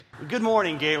Good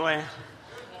morning, Gateway.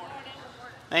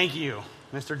 Thank you,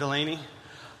 Mr. Delaney.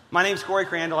 My name's Corey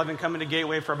Crandall. I've been coming to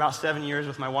Gateway for about 7 years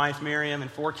with my wife, Miriam, and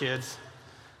 4 kids.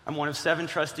 I'm one of 7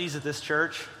 trustees at this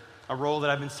church, a role that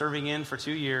I've been serving in for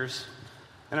 2 years,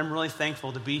 and I'm really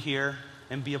thankful to be here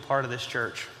and be a part of this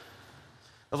church.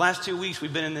 The last 2 weeks,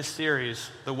 we've been in this series,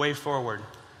 The Way Forward.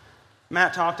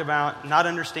 Matt talked about not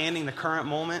understanding the current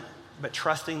moment, but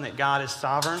trusting that God is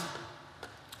sovereign.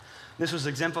 This was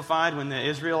exemplified when the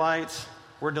Israelites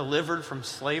were delivered from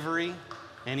slavery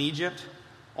in Egypt,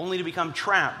 only to become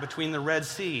trapped between the Red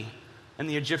Sea and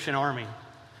the Egyptian army.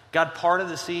 God parted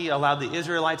the sea, allowed the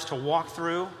Israelites to walk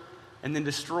through, and then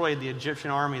destroyed the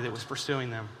Egyptian army that was pursuing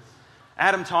them.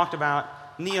 Adam talked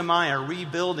about Nehemiah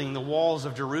rebuilding the walls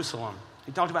of Jerusalem.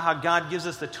 He talked about how God gives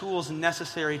us the tools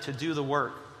necessary to do the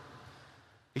work.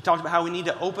 He talked about how we need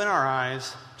to open our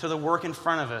eyes to the work in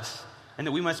front of us, and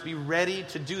that we must be ready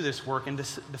to do this work and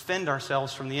to defend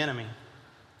ourselves from the enemy.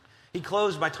 He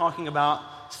closed by talking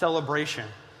about celebration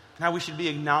and how we should be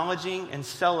acknowledging and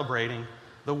celebrating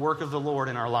the work of the Lord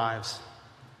in our lives.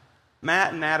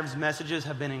 Matt and Adam's messages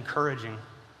have been encouraging.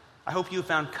 I hope you have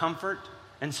found comfort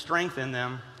and strength in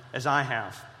them as I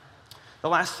have. The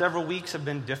last several weeks have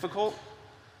been difficult,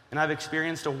 and I've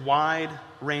experienced a wide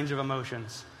range of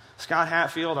emotions. Scott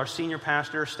Hatfield, our senior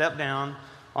pastor, stepped down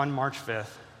on March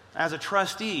 5th. As a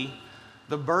trustee,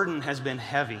 the burden has been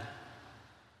heavy.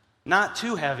 Not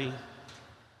too heavy,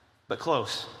 but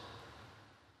close.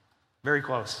 Very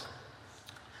close.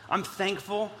 I'm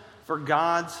thankful for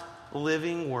God's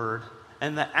living word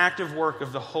and the active work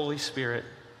of the Holy Spirit.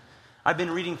 I've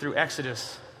been reading through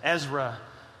Exodus, Ezra,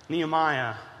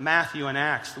 Nehemiah, Matthew, and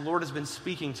Acts. The Lord has been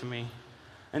speaking to me.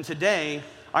 And today,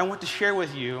 I want to share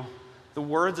with you the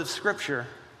words of Scripture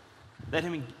that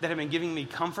have been giving me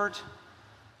comfort,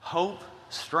 hope,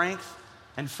 strength,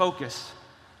 and focus.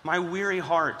 My weary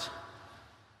heart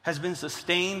has been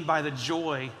sustained by the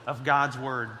joy of God's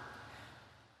word.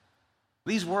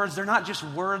 These words, they're not just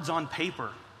words on paper.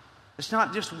 It's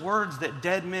not just words that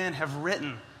dead men have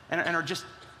written and are just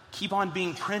keep on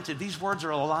being printed. These words are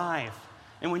alive.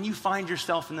 And when you find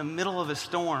yourself in the middle of a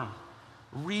storm,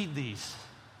 read these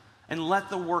and let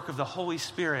the work of the Holy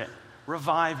Spirit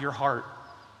revive your heart.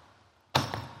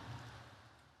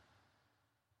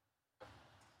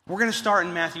 We're going to start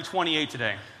in Matthew 28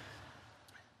 today.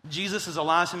 Jesus has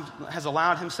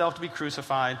allowed himself to be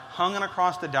crucified, hung on a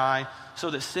cross to die, so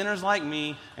that sinners like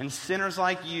me and sinners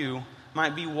like you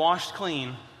might be washed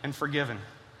clean and forgiven.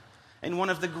 In one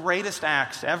of the greatest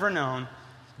acts ever known,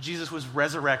 Jesus was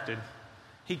resurrected.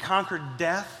 He conquered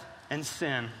death and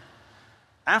sin.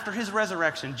 After his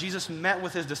resurrection, Jesus met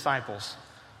with his disciples.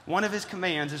 One of his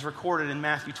commands is recorded in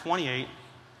Matthew 28,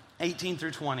 18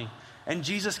 through 20. And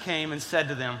Jesus came and said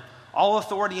to them, "All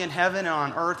authority in heaven and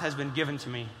on earth has been given to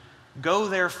me. Go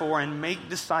therefore and make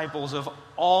disciples of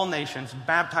all nations,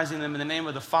 baptizing them in the name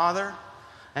of the Father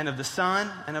and of the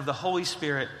Son and of the Holy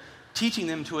Spirit, teaching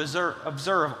them to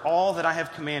observe all that I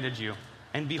have commanded you.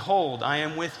 And behold, I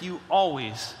am with you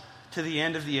always to the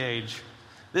end of the age."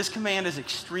 This command is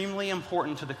extremely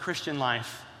important to the Christian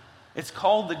life. It's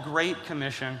called the Great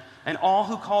Commission, and all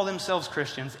who call themselves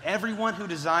Christians, everyone who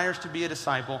desires to be a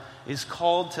disciple, is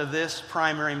called to this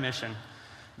primary mission.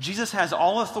 Jesus has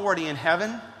all authority in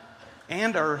heaven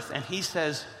and earth, and he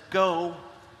says, "Go,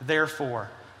 therefore."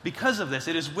 Because of this,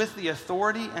 it is with the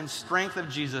authority and strength of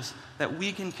Jesus that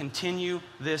we can continue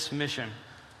this mission.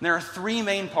 And there are 3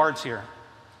 main parts here.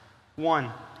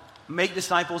 1, make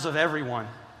disciples of everyone.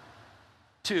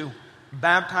 2,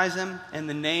 baptize them in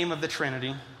the name of the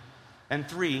Trinity. And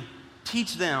 3,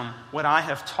 teach them what I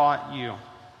have taught you.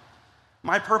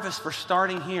 My purpose for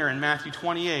starting here in Matthew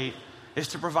 28 is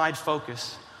to provide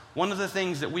focus. One of the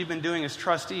things that we've been doing as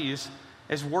trustees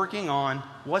is working on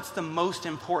what's the most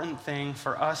important thing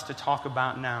for us to talk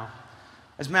about now.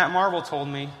 As Matt Marble told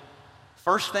me,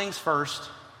 first things first,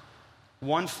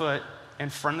 one foot in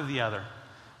front of the other.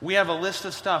 We have a list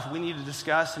of stuff we need to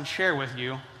discuss and share with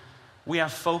you. We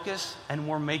have focus and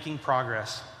we're making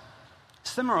progress.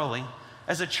 Similarly,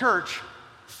 as a church,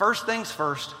 first things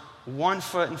first, one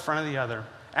foot in front of the other.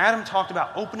 Adam talked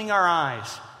about opening our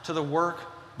eyes to the work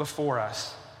before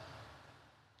us.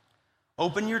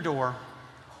 Open your door,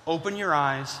 open your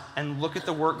eyes, and look at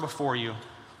the work before you.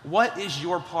 What is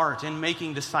your part in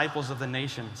making disciples of the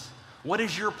nations? What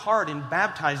is your part in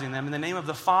baptizing them in the name of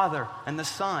the Father and the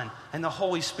Son and the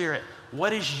Holy Spirit?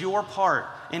 What is your part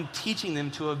in teaching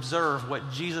them to observe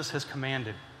what Jesus has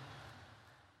commanded?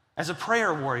 As a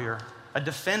prayer warrior, a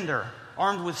defender,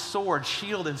 armed with sword,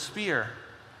 shield, and spear,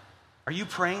 are you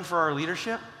praying for our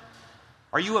leadership?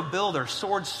 Are you a builder,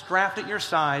 sword strapped at your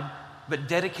side, but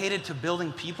dedicated to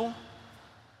building people?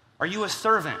 Are you a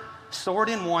servant, sword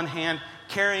in one hand,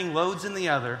 carrying loads in the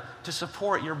other, to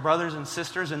support your brothers and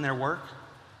sisters in their work?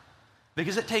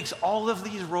 Because it takes all of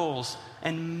these roles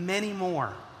and many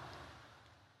more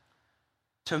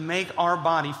to make our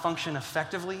body function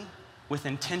effectively with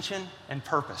intention and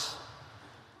purpose.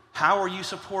 How are you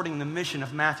supporting the mission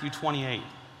of Matthew 28?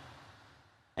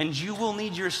 And you will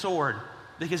need your sword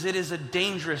because it is a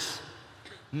dangerous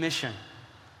mission.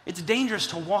 It's dangerous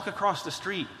to walk across the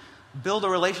street, build a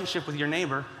relationship with your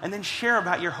neighbor, and then share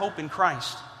about your hope in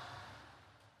Christ.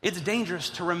 It's dangerous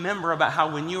to remember about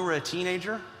how when you were a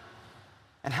teenager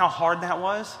and how hard that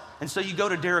was. And so you go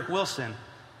to Derek Wilson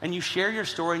and you share your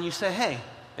story and you say, hey,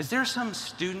 is there some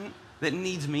student that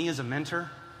needs me as a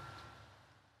mentor?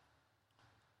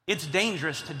 It's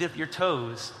dangerous to dip your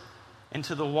toes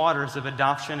into the waters of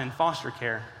adoption and foster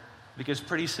care because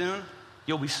pretty soon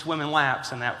you'll be swimming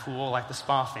laps in that pool like the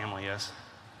Spa family is.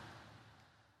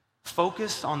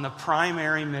 Focus on the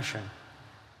primary mission.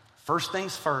 First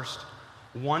things first,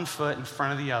 one foot in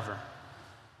front of the other.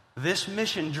 This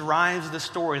mission drives the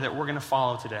story that we're going to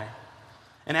follow today.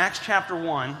 In Acts chapter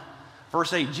 1,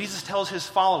 verse 8, Jesus tells his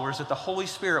followers that the Holy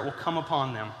Spirit will come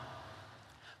upon them.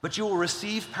 But you will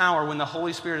receive power when the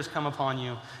Holy Spirit has come upon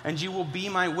you, and you will be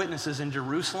my witnesses in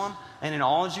Jerusalem and in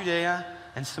all Judea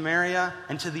and Samaria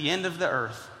and to the end of the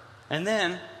earth. And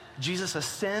then Jesus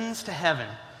ascends to heaven.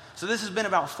 So this has been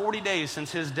about 40 days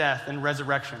since his death and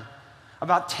resurrection.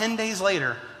 About 10 days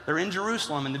later, they're in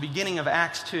Jerusalem in the beginning of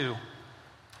Acts 2.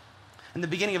 And the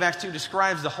beginning of Acts 2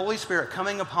 describes the Holy Spirit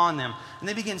coming upon them, and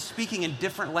they begin speaking in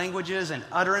different languages and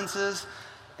utterances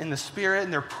in the Spirit,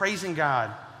 and they're praising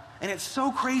God. And it's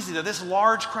so crazy that this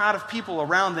large crowd of people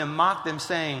around them mock them,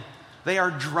 saying, they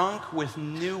are drunk with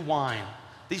new wine.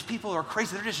 These people are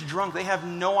crazy. They're just drunk. They have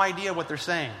no idea what they're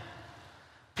saying.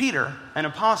 Peter, an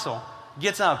apostle,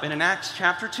 gets up, and in Acts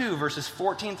chapter 2, verses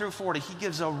 14 through 40, he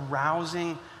gives a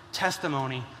rousing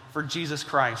testimony for Jesus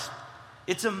Christ.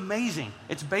 It's amazing.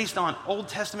 It's based on Old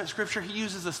Testament scripture. He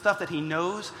uses the stuff that he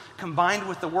knows, combined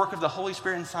with the work of the Holy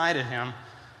Spirit inside of him,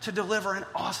 to deliver an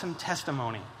awesome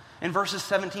testimony. In verses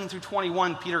 17 through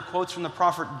 21, Peter quotes from the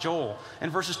prophet Joel.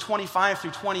 In verses 25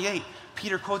 through 28,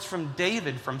 Peter quotes from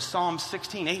David from Psalm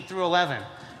 16, 8 through 11.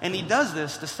 And he does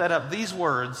this to set up these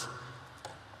words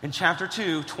in chapter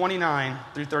 2, 29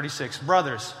 through 36.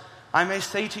 Brothers, I may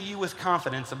say to you with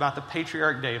confidence about the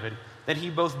patriarch David that he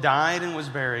both died and was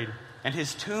buried, and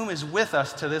his tomb is with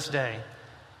us to this day.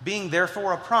 Being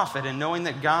therefore a prophet, and knowing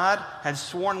that God had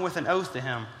sworn with an oath to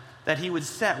him that he would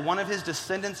set one of his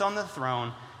descendants on the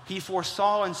throne, he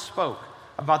foresaw and spoke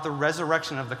about the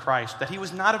resurrection of the Christ, that he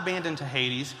was not abandoned to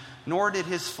Hades, nor did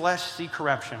his flesh see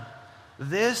corruption.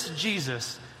 This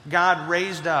Jesus God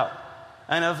raised up,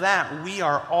 and of that we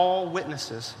are all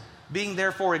witnesses. Being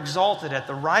therefore exalted at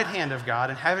the right hand of God,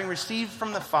 and having received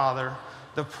from the Father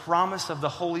the promise of the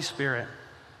Holy Spirit,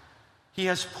 he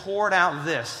has poured out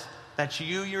this, that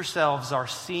you yourselves are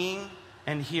seeing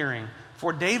and hearing.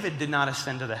 For David did not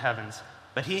ascend to the heavens,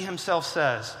 but he himself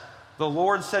says, the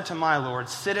Lord said to my Lord,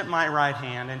 sit at my right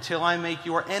hand until I make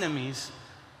your enemies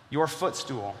your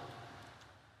footstool.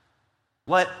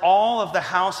 Let all of the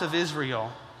house of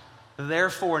Israel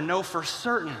therefore know for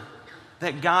certain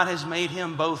that God has made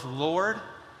him both Lord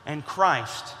and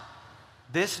Christ,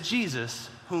 this Jesus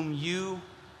whom you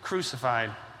crucified.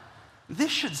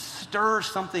 This should stir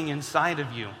something inside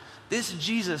of you. This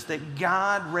Jesus that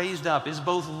God raised up is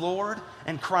both Lord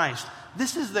and Christ.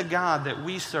 This is the God that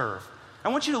we serve. I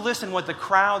want you to listen what the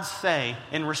crowds say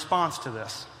in response to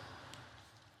this.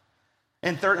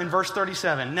 In verse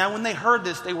 37, now when they heard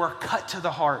this, they were cut to the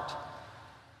heart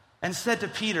and said to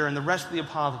Peter and the rest of the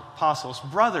apostles,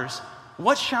 brothers,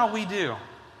 what shall we do?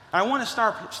 I want to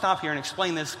stop here and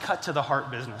explain this cut to the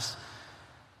heart business.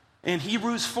 In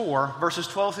Hebrews 4, verses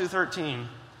 12 through 13,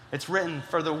 it's written,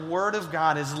 for the word of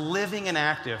God is living and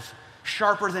active,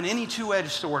 sharper than any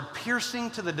two-edged sword,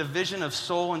 piercing to the division of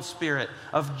soul and spirit,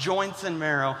 of joints and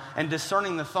marrow, and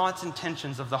discerning the thoughts and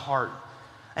intentions of the heart.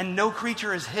 And no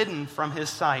creature is hidden from his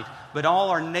sight, but all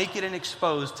are naked and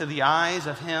exposed to the eyes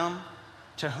of him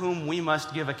to whom we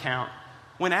must give account.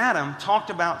 When Adam talked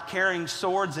about carrying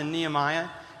swords in Nehemiah,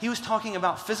 he was talking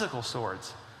about physical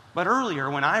swords. But earlier,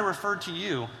 when I referred to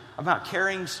you about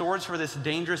carrying swords for this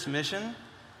dangerous mission,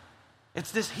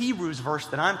 it's this Hebrews verse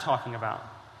that I'm talking about.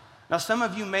 Now, some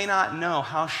of you may not know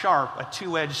how sharp a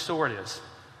two-edged sword is.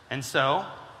 And so,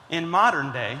 in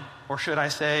modern day, or should I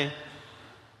say,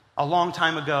 a long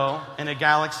time ago in a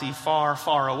galaxy far,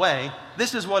 far away,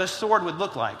 this is what a sword would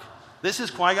look like. This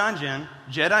is Qui-Gon Jinn,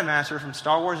 Jedi Master from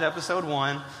Star Wars Episode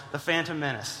 1, The Phantom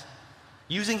Menace.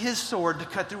 using his sword to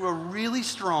cut through a really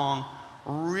strong,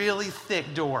 really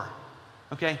thick door.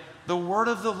 Okay? The word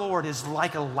of the Lord is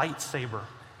like a lightsaber,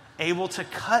 able to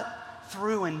cut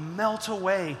through and melt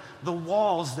away the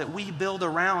walls that we build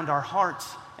around our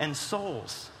hearts and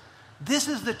souls. This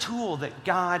is the tool that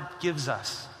God gives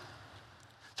us.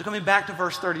 So coming back to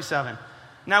verse 37.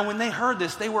 Now when they heard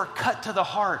this, they were cut to the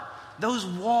heart. Those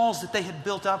walls that they had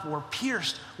built up were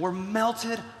pierced, were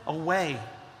melted away.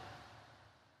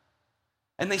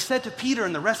 And they said to Peter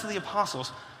and the rest of the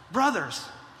apostles, "Brothers,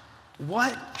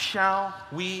 what shall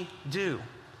we do?"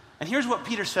 And here's what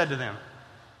Peter said to them.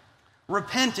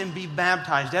 "Repent and be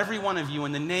baptized, every one of you,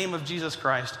 in the name of Jesus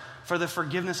Christ, for the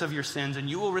forgiveness of your sins, and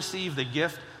you will receive the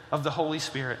gift of the Holy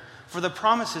Spirit. For the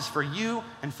promise is for you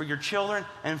and for your children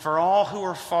and for all who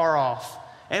are far off,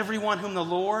 everyone whom the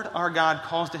Lord our God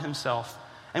calls to himself."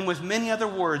 And with many other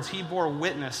words he bore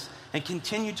witness and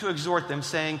continued to exhort them,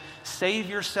 saying, "Save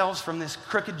yourselves from this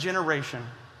crooked generation."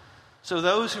 So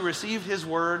those who received his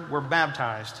word were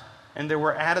baptized, and there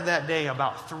were added that day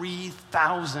about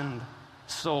 3,000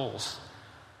 souls.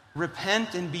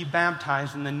 Repent and be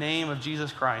baptized in the name of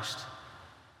Jesus Christ.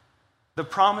 The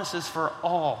promise is for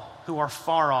all who are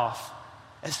far off,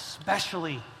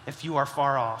 especially if you are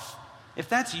far off. If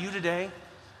that's you today,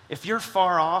 if you're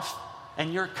far off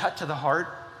and you're cut to the heart,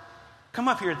 come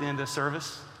up here at the end of the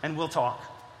service and we'll talk.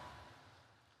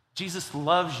 Jesus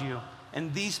loves you,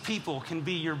 and these people can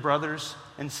be your brothers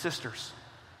and sisters.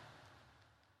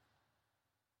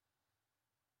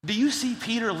 Do you see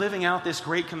Peter living out this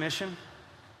Great Commission?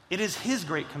 It is his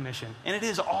Great Commission, and it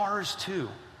is ours too.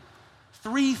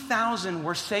 3,000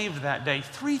 were saved that day.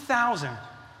 3,000.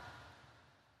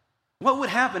 What would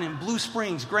happen in Blue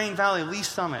Springs, Grain Valley, Lee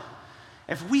Summit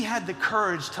if we had the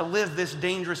courage to live this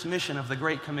dangerous mission of the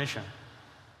Great Commission?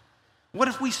 What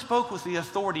if we spoke with the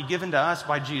authority given to us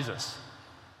by Jesus?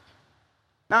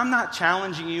 Now, I'm not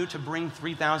challenging you to bring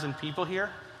 3,000 people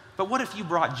here, but what if you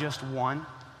brought just one?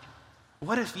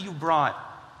 What if you brought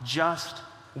just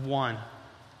one?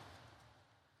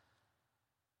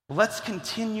 Let's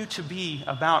continue to be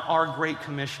about our Great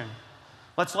Commission.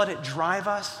 Let's let it drive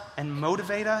us and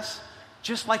motivate us,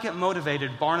 just like it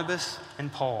motivated Barnabas and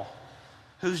Paul,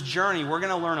 whose journey we're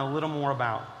going to learn a little more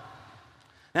about.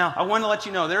 Now, I want to let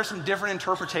you know there are some different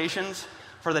interpretations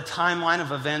for the timeline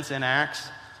of events in Acts,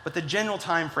 but the general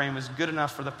time frame is good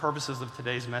enough for the purposes of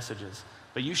today's messages.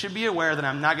 But you should be aware that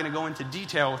I'm not going to go into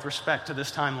detail with respect to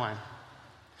this timeline.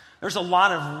 There's a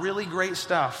lot of really great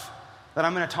stuff that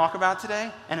I'm going to talk about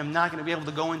today, and I'm not going to be able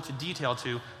to go into detail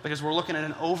to because we're looking at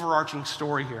an overarching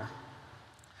story here.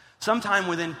 Sometime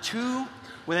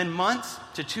within months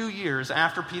to 2 years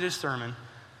after Peter's sermon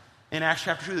in Acts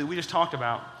chapter 2 that we just talked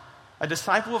about, a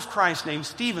disciple of Christ named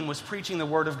Stephen was preaching the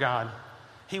word of God.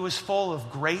 He was full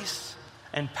of grace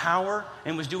and power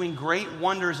and was doing great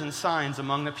wonders and signs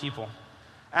among the people.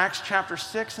 Acts chapter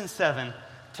 6 and 7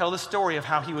 tell the story of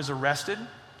how he was arrested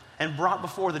and brought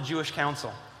before the Jewish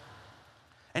council.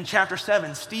 In chapter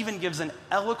 7, Stephen gives an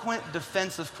eloquent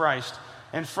defense of Christ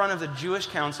in front of the Jewish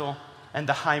council and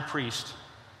the high priest.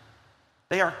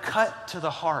 They are cut to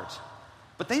the heart,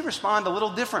 but they respond a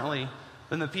little differently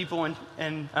than the people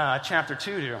in chapter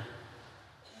 2 do.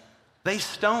 They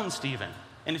stone Stephen.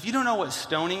 And if you don't know what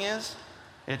stoning is,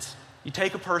 it's you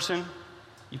take a person,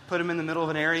 you put them in the middle of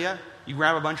an area, you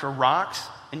grab a bunch of rocks,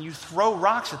 and you throw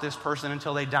rocks at this person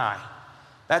until they die.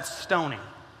 That's stoning.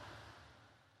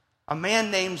 A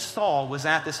man named Saul was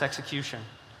at this execution.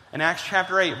 In Acts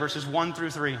chapter 8, verses 1 through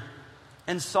 3.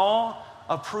 And Saul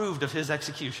approved of his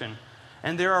execution.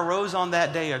 And there arose on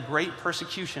that day a great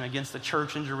persecution against the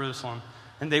church in Jerusalem.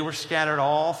 And they were scattered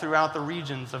all throughout the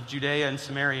regions of Judea and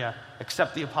Samaria,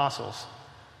 except the apostles.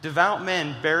 Devout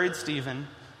men buried Stephen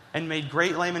and made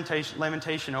great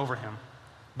lamentation over him.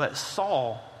 But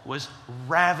Saul was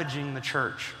ravaging the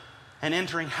church. And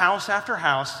entering house after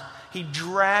house, he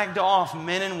dragged off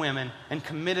men and women and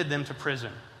committed them to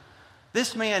prison.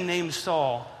 This man named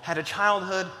Saul had a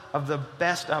childhood of the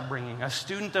best upbringing, a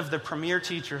student of the premier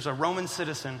teachers, a Roman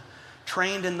citizen,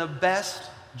 trained in the best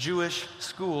Jewish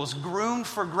schools, groomed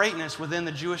for greatness within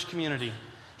the Jewish community.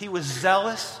 He was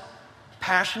zealous,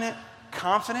 passionate,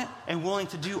 confident, and willing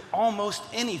to do almost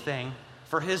anything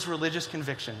for his religious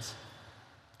convictions.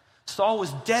 Saul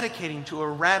was dedicating to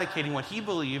eradicating what he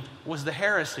believed was the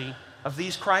heresy of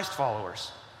these Christ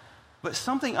followers. But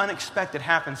something unexpected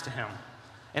happens to him.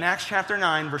 In Acts chapter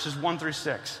 9, verses 1 through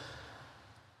 6.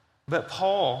 But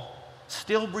Paul,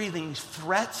 still breathing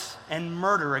threats and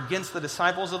murder against the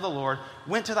disciples of the Lord,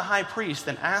 went to the high priest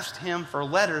and asked him for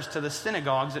letters to the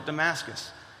synagogues at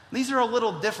Damascus, These are a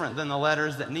little different than the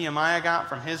letters that Nehemiah got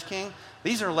from his king.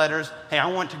 These are letters, hey,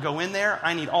 I want to go in there.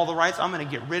 I need all the rights. I'm going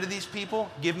to get rid of these people.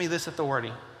 Give me this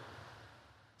authority.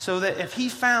 So that if he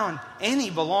found any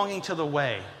belonging to the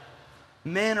way,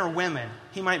 men or women,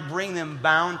 he might bring them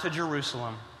bound to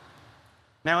Jerusalem.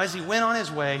 Now, as he went on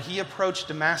his way, he approached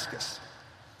Damascus.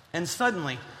 And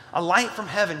suddenly, a light from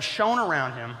heaven shone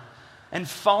around him. And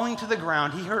falling to the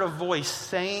ground, he heard a voice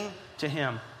saying to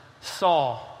him,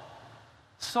 Saul,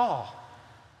 Saul,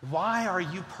 why are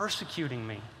you persecuting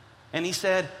me? And he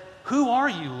said, Who are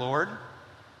you, Lord?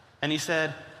 And he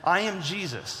said, I am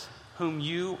Jesus, whom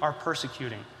you are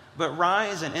persecuting. But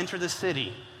rise and enter the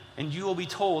city, and you will be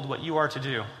told what you are to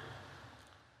do.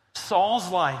 Saul's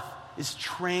life is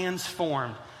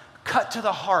transformed, cut to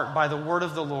the heart by the word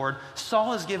of the Lord.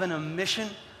 Saul is given a mission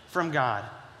from God.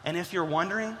 And if you're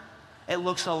wondering, it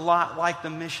looks a lot like the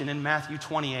mission in Matthew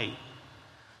 28.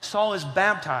 Saul is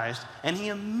baptized, and he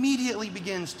immediately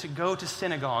begins to go to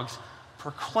synagogues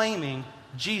proclaiming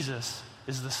Jesus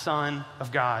is the Son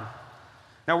of God.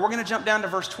 Now we're going to jump down to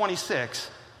verse 26,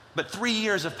 but 3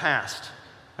 years have passed,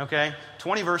 okay?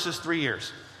 20 verses, 3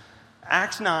 years.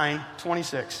 Acts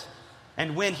 9:26.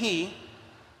 And when he,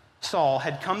 Saul,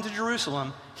 had come to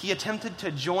Jerusalem, he attempted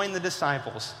to join the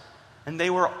disciples, and they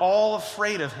were all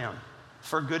afraid of him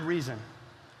for good reason.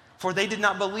 For they did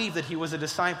not believe that he was a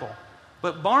disciple.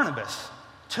 But Barnabas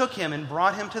took him and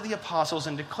brought him to the apostles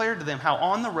and declared to them how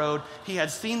on the road he had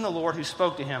seen the Lord who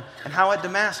spoke to him, and how at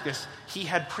Damascus he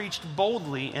had preached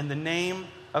boldly in the name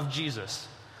of Jesus.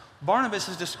 Barnabas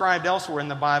is described elsewhere in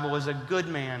the Bible as a good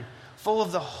man, full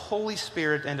of the Holy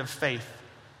Spirit and of faith.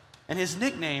 And his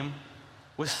nickname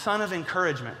was Son of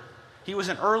Encouragement. He was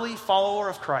an early follower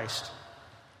of Christ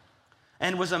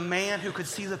and was a man who could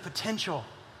see the potential,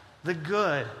 the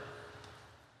good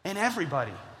in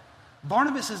everybody.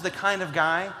 Barnabas is the kind of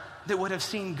guy that would have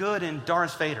seen good in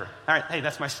Darth Vader. All right, hey,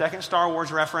 that's my second Star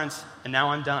Wars reference, and now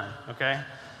I'm done, okay?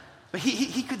 But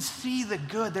he could see the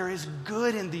good. There is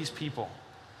good in these people.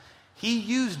 He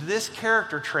used this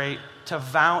character trait to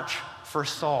vouch for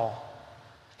Saul.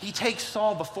 He takes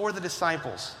Saul before the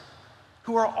disciples,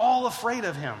 who are all afraid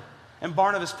of him, and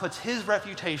Barnabas puts his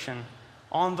reputation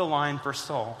on the line for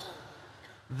Saul.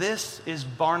 This is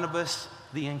Barnabas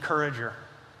the encourager.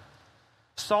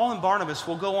 Saul and Barnabas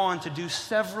will go on to do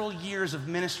several years of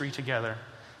ministry together.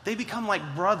 They become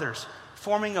like brothers,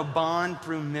 forming a bond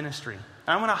through ministry.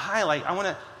 And I want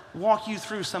to walk you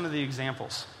through some of the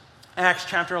examples. Acts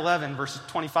chapter 11, verses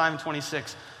 25 and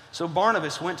 26. So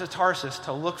Barnabas went to Tarsus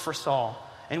to look for Saul,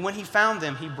 and when he found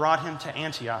them, he brought him to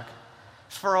Antioch.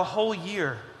 For a whole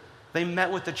year, they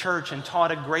met with the church and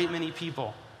taught a great many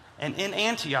people. And in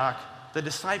Antioch, the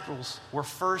disciples were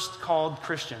first called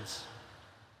Christians.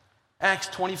 Acts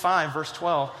 25, verse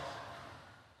 12.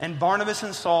 And Barnabas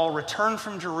and Saul returned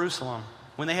from Jerusalem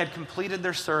when they had completed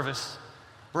their service,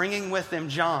 bringing with them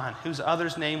John, whose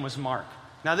other's name was Mark.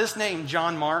 Now this name,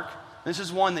 John Mark, this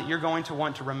is one that you're going to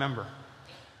want to remember.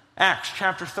 Acts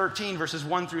chapter 13, verses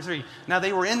 1 through 3. Now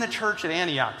they were in the church at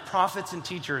Antioch, prophets and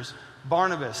teachers,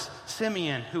 Barnabas,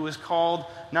 Simeon, who was called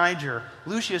Niger,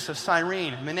 Lucius of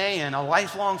Cyrene, Manaen, a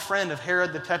lifelong friend of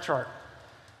Herod the Tetrarch,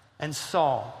 and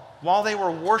Saul. While they were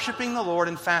worshiping the Lord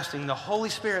and fasting, the Holy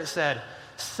Spirit said,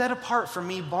 Set apart for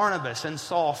me Barnabas and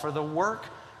Saul for the work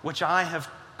which I have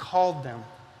called them.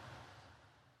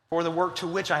 For the work to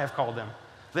which I have called them.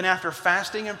 Then after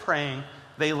fasting and praying,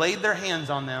 they laid their hands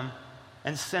on them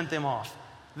and sent them off.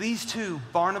 These two,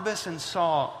 Barnabas and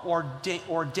Saul,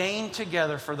 ordained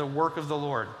together for the work of the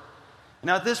Lord.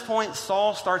 Now at this point,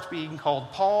 Saul starts being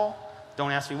called Paul.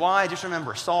 Don't ask me why, just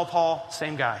remember, Saul, Paul,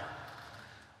 same guy.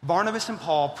 Barnabas and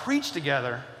Paul preached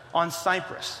together on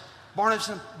Cyprus.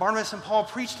 Barnabas and Paul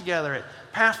preached together at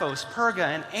Paphos, Perga,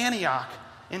 and Antioch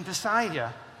in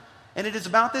Pisidia. And it is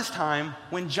about this time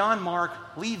when John Mark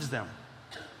leaves them.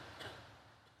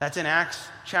 That's in Acts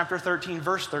chapter 13,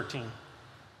 verse 13.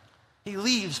 He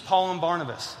leaves Paul and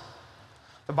Barnabas.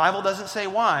 The Bible doesn't say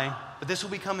why, but this will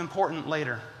become important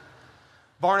later.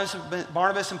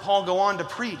 Barnabas and Paul go on to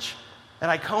preach at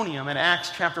Iconium in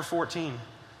Acts chapter 14.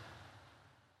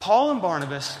 Paul and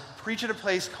Barnabas preach at a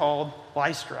place called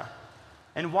Lystra.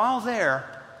 And while there,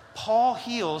 Paul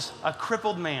heals a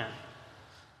crippled man.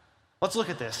 Let's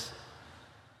look at this.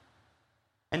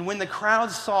 And when the crowd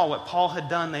saw what Paul had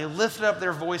done, they lifted up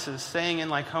their voices, saying in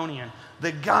Lycaonian,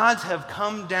 The gods have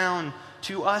come down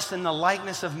to us in the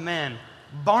likeness of men.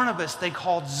 Barnabas they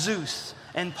called Zeus,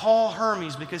 and Paul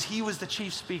Hermes, because he was the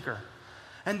chief speaker.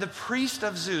 And the priest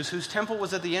of Zeus, whose temple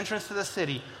was at the entrance to the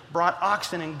city, brought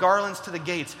oxen and garlands to the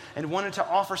gates and wanted to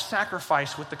offer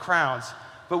sacrifice with the crowds.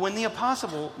 But when the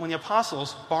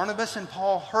apostles, Barnabas and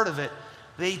Paul, heard of it,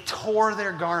 they tore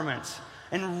their garments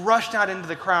and rushed out into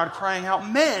the crowd, crying out,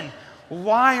 "Men,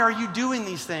 why are you doing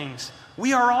these things?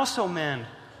 We are also men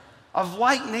of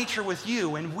like nature with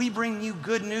you, and we bring you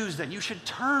good news that you should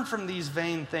turn from these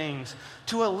vain things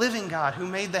to a living God who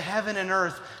made the heaven and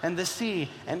earth and the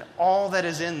sea and all that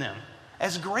is in them."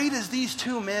 As great as these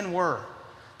two men were,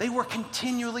 they were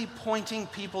continually pointing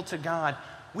people to God.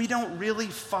 We don't really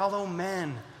follow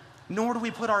men, nor do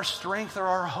we put our strength or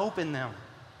our hope in them.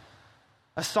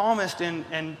 A psalmist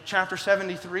in chapter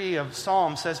 73 of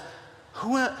Psalm says,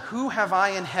 Who have I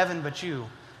in heaven but you?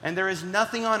 And there is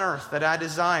nothing on earth that I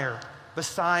desire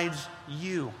besides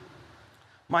you.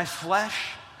 My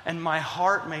flesh and my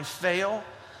heart may fail,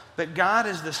 but God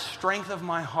is the strength of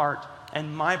my heart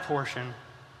and my portion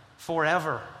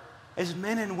forever. As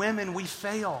men and women, we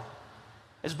fail.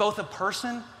 As both a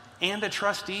person and a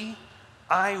trustee,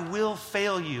 I will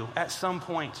fail you at some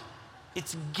point.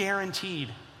 It's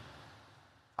guaranteed.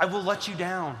 I will let you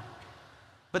down.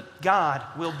 But God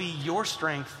will be your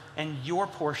strength and your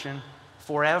portion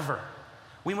forever.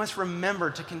 We must remember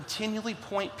to continually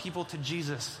point people to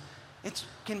Jesus. It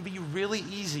can be really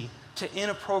easy to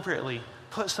inappropriately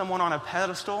put someone on a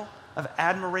pedestal of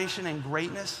admiration and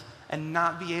greatness and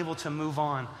not be able to move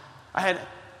on. I had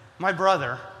my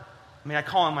brother, I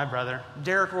call him my brother,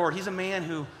 Derek Ward. He's a man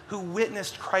who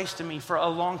witnessed Christ to me for a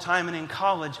long time, and in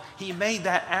college, he made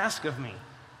that ask of me.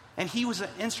 And he was an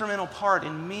instrumental part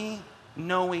in me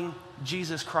knowing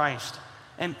Jesus Christ.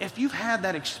 And if you've had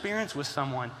that experience with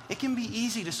someone, it can be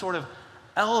easy to sort of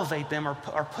elevate them or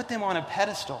put them on a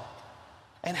pedestal.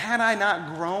 And had I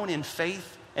not grown in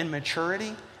faith and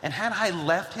maturity, and had I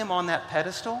left him on that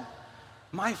pedestal,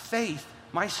 my faith,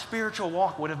 my spiritual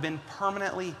walk would have been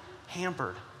permanently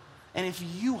hampered. And if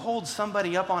you hold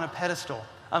somebody up on a pedestal,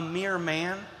 a mere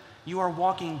man, you are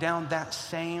walking down that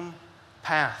same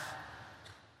path.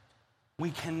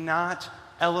 We cannot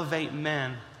elevate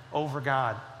men over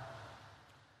God.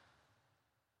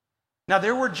 Now,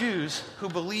 there were Jews who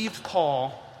believed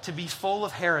Paul to be full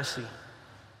of heresy,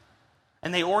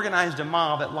 and they organized a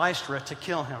mob at Lystra to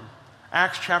kill him.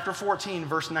 Acts chapter 14,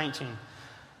 verse 19.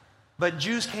 But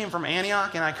Jews came from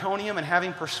Antioch and Iconium, and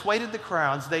having persuaded the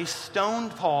crowds, they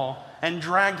stoned Paul and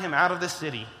dragged him out of the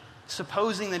city,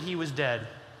 supposing that he was dead.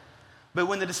 But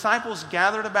when the disciples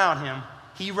gathered about him,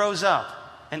 he rose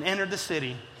up and entered the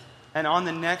city, and on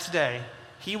the next day,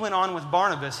 he went on with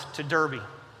Barnabas to Derbe.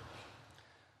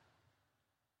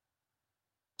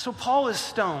 So Paul is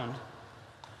stoned,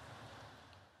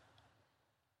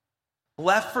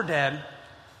 left for dead.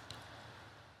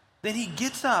 Then he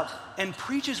gets up and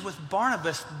preaches with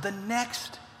Barnabas the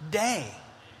next day.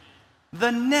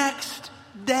 The next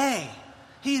day.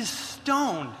 He's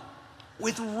stoned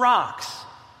with rocks.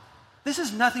 This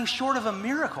is nothing short of a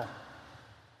miracle.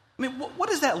 I mean, what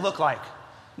does that look like?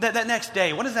 That next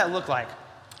day, what does that look like?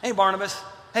 Hey, Barnabas.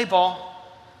 Hey, Paul.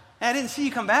 Hey, I didn't see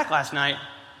you come back last night.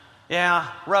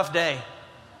 Yeah, rough day.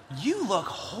 You look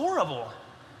horrible.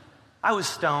 I was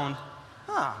stoned.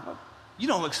 You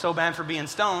don't look so bad for being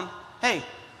stoned. Hey,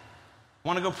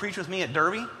 want to go preach with me at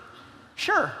Derbe?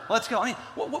 Sure, let's go. I mean,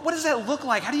 what does that look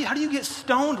like? How do you get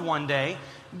stoned one day,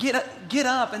 get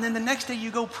up, and then the next day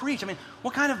you go preach? I mean,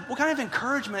 what kind of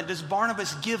encouragement does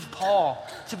Barnabas give Paul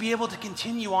to be able to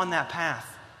continue on that path?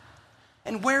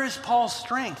 And where is Paul's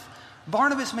strength?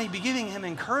 Barnabas may be giving him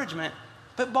encouragement,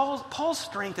 but Paul's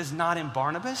strength is not in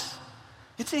Barnabas.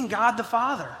 It's in God the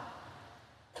Father.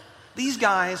 These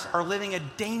guys are living a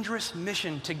dangerous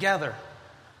mission together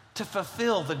to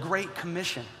fulfill the Great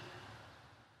Commission.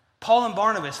 Paul and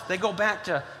Barnabas, they go back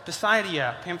to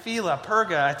Pisidia, Pamphylia,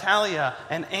 Perga, Italia,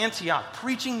 and Antioch,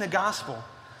 preaching the gospel.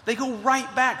 They go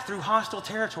right back through hostile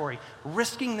territory,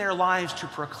 risking their lives to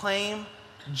proclaim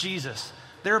Jesus.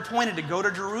 They're appointed to go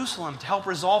to Jerusalem to help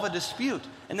resolve a dispute,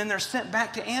 and then they're sent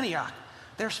back to Antioch.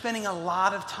 They're spending a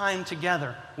lot of time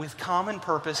together with common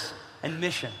purpose and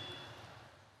mission.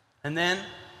 And then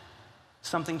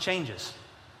something changes.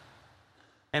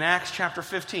 In Acts chapter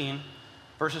 15,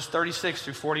 verses 36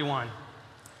 through 41.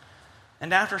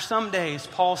 And after some days,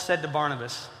 Paul said to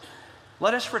Barnabas,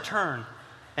 "Let us return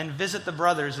and visit the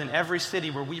brothers in every city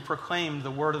where we proclaimed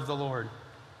the word of the Lord,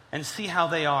 and see how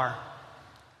they are."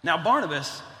 Now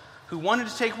Barnabas, who wanted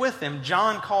to take with them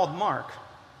John called Mark.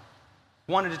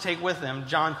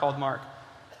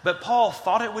 But Paul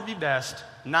thought it best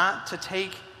not to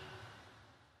take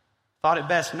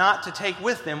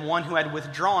with them one who had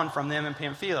withdrawn from them in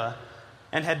Pamphylia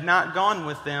and had not gone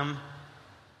with them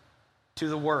to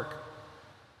the work.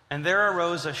 And there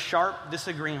arose a sharp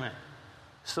disagreement,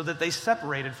 so that they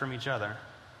separated from each other.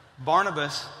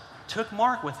 Barnabas took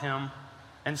Mark with him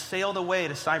and sailed away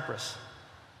to Cyprus.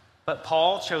 But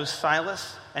Paul chose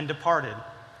Silas and departed,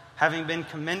 having been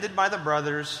commended by the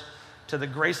brothers to the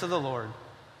grace of the Lord.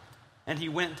 And he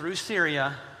went through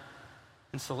Syria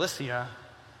and Cilicia,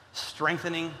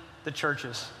 strengthening the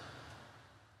churches.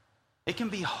 It can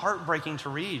be heartbreaking to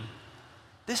read.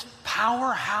 This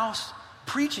powerhouse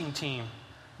preaching team,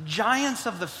 giants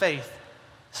of the faith,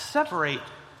 separate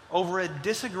over a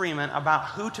disagreement about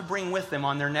who to bring with them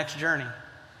on their next journey.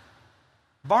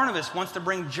 Barnabas wants to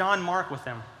bring John Mark with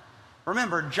him.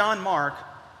 Remember, John Mark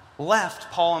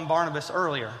left Paul and Barnabas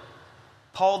earlier.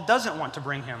 Paul doesn't want to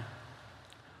bring him.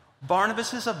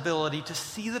 Barnabas' ability to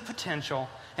see the potential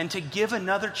and to give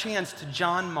another chance to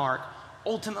John Mark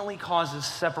ultimately causes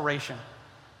separation.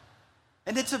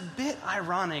 And it's a bit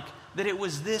ironic that it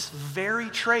was this very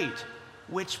trait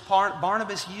which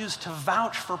Barnabas used to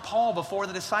vouch for Paul before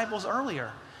the disciples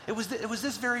earlier. It was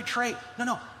this very trait.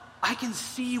 No, I can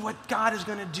see what God is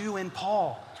going to do in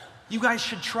Paul. You guys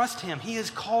should trust him. He is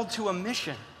called to a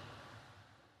mission.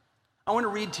 I want to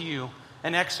read to you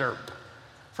an excerpt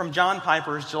from John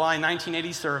Piper's July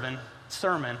 1980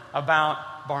 sermon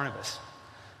about Barnabas.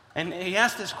 And he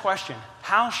asked this question: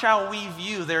 how shall we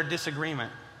view their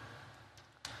disagreement?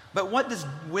 But what does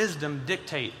wisdom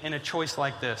dictate in a choice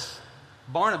like this?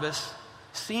 Barnabas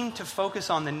seemed to focus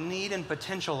on the need and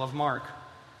potential of Mark.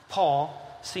 Paul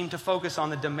seemed to focus on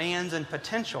the demands and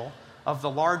potential of the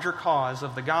larger cause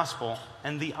of the gospel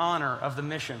and the honor of the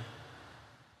mission.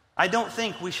 I don't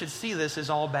think we should see this as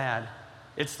all bad.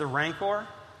 It's the rancor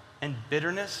and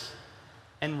bitterness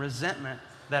and resentment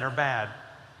that are bad.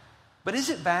 But is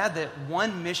it bad that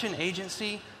one mission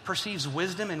agency perceives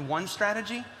wisdom in one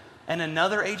strategy and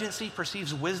another agency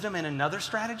perceives wisdom in another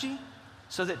strategy,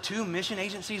 so that two mission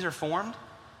agencies are formed?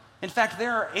 In fact,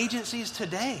 there are agencies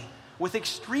today with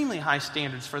extremely high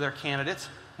standards for their candidates,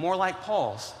 more like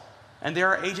Paul's. And there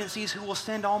are agencies who will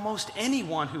send almost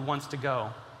anyone who wants to go.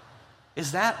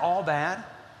 Is that all bad?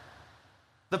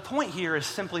 The point here is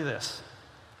simply this: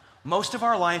 most of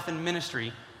our life in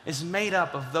ministry is made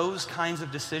up of those kinds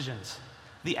of decisions,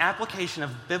 the application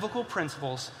of biblical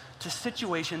principles to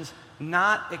situations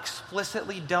not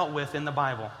explicitly dealt with in the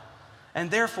Bible. And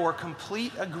therefore,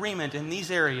 complete agreement in these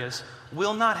areas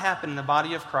will not happen in the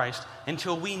body of Christ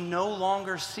until we no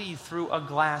longer see through a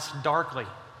glass darkly.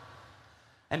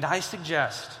 And I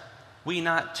suggest we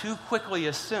not too quickly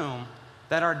assume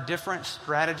that our different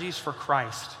strategies for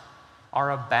Christ are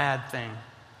a bad thing.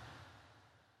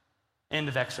 End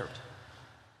of excerpt.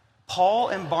 Paul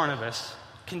and Barnabas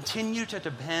continued to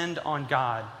depend on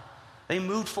God. They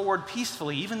moved forward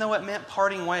peacefully, even though it meant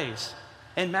parting ways.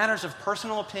 In matters of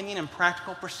personal opinion and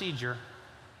practical procedure,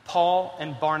 Paul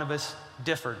and Barnabas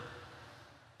differed.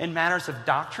 In matters of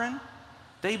doctrine,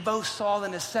 they both saw the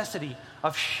necessity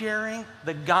of sharing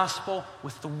the gospel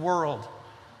with the world.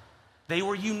 They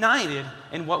were united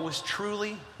in what was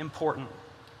truly important.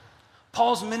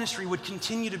 Paul's ministry would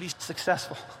continue to be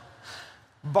successful.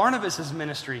 Barnabas'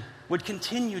 ministry would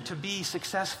continue to be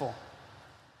successful.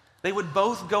 They would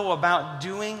both go about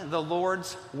doing the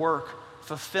Lord's work,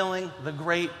 fulfilling the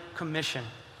Great Commission.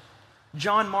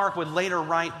 John Mark would later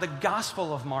write the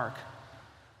Gospel of Mark.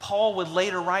 Paul would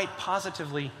later write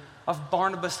positively of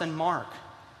Barnabas and Mark.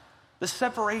 The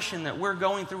separation that we're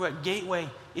going through at Gateway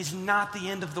is not the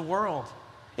end of the world.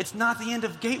 It's not the end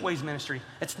of Gateway's ministry.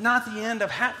 It's not the end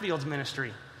of Hatfield's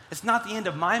ministry. It's not the end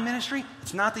of my ministry.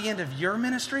 It's not the end of your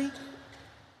ministry.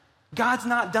 God's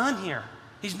not done here.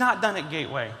 He's not done at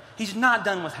Gateway. He's not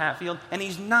done with Hatfield, and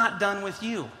he's not done with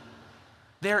you.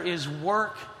 There is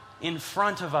work in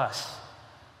front of us.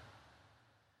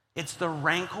 It's the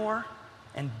rancor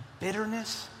and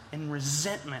bitterness and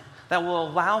resentment that will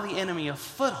allow the enemy a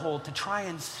foothold to try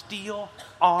and steal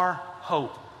our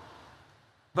hope.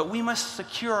 But we must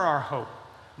secure our hope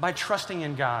by trusting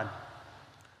in God.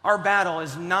 Our battle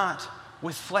is not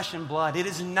with flesh and blood. It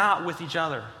is not with each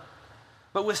other,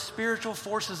 but with spiritual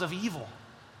forces of evil.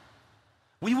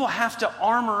 We will have to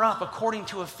armor up according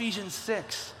to Ephesians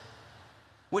 6,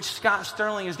 which Scott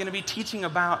Sterling is going to be teaching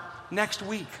about next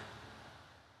week.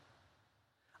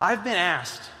 I've been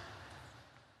asked,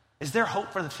 is there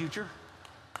hope for the future?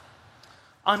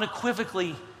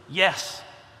 Unequivocally, yes.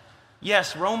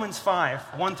 Yes, Romans 5,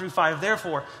 1 through 5.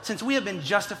 Therefore, since we have been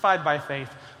justified by faith,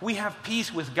 we have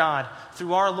peace with God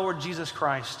through our Lord Jesus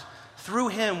Christ. Through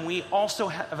him, we also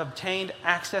have obtained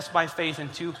access by faith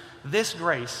into this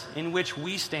grace in which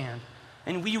we stand.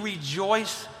 And we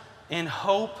rejoice in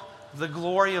hope, the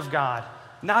glory of God.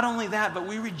 Not only that, but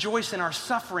we rejoice in our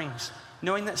sufferings,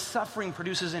 knowing that suffering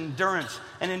produces endurance,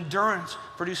 and endurance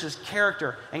produces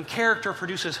character, and character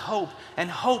produces hope, and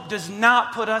hope does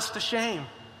not put us to shame,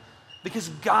 because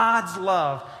God's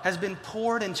love has been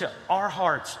poured into our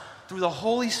hearts through the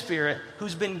Holy Spirit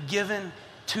who's been given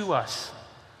to us.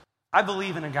 I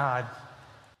believe in a God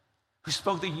who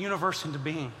spoke the universe into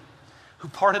being, who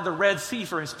parted the Red Sea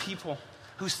for his people,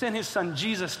 who sent his son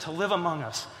Jesus to live among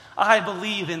us. I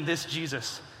believe in this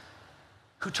Jesus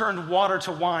who turned water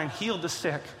to wine, healed the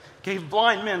sick, gave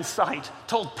blind men sight,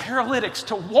 told paralytics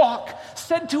to walk,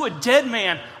 said to a dead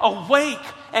man, awake,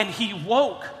 and he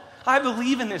woke. I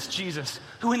believe in this Jesus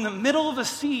who in the middle of a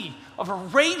sea, of a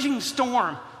raging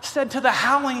storm, said to the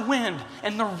howling wind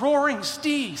and the roaring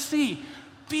sea,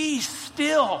 be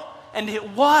still. And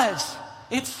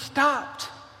it stopped.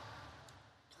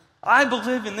 I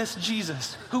believe in this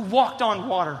Jesus who walked on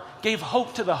water, gave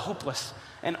hope to the hopeless,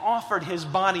 and offered his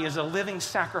body as a living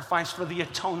sacrifice for the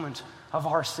atonement of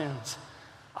our sins.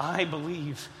 I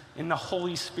believe in the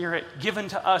Holy Spirit given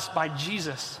to us by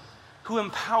Jesus, who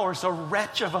empowers a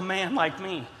wretch of a man like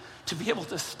me to be able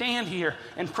to stand here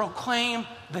and proclaim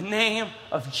the name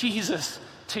of Jesus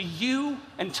to you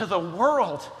and to the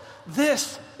world.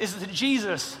 This is the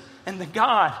Jesus and the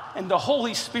God and the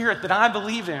Holy Spirit that I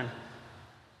believe in.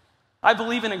 I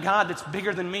believe in a God that's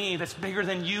bigger than me, that's bigger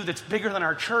than you, that's bigger than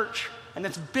our church, and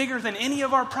that's bigger than any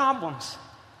of our problems.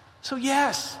 So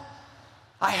yes,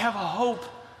 I have a hope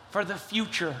for the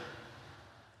future.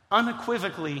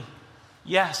 Unequivocally,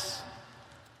 yes.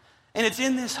 And it's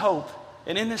in this hope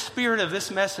and in the spirit of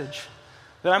this message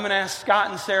that I'm going to ask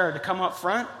Scott and Sarah to come up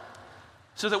front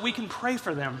so that we can pray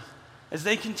for them as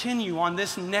they continue on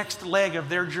this next leg of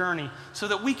their journey, so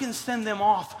that we can send them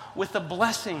off with a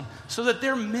blessing, so that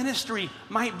their ministry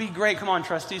might be great. Come on,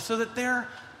 trustees, so that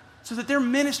their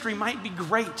ministry might be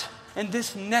great in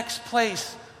this next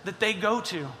place that they go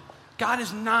to. God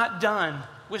is not done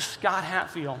with Scott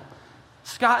Hatfield.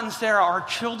 Scott and Sarah are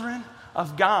children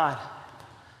of God,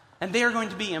 and they are going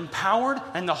to be empowered,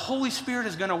 and the Holy Spirit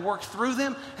is going to work through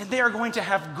them, and they are going to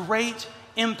have great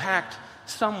impact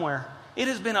somewhere. It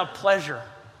has been a pleasure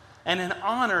and an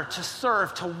honor to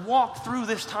serve, to walk through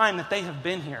this time that they have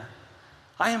been here.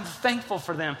 I am thankful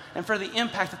for them and for the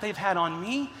impact that they've had on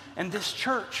me and this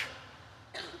church.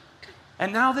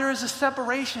 And now there is a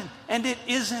separation, and it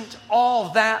isn't all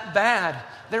that bad.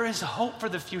 There is hope for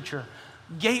the future.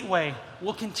 Gateway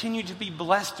will continue to be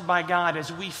blessed by God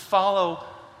as we follow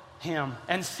him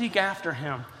and seek after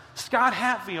him. Scott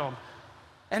Hatfield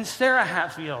and Sarah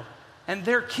Hatfield and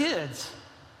their kids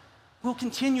will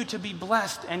continue to be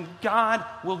blessed, and God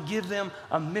will give them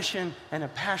a mission and a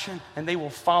passion, and they will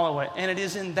follow it. And it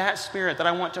is in that spirit that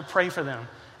I want to pray for them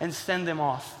and send them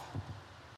off.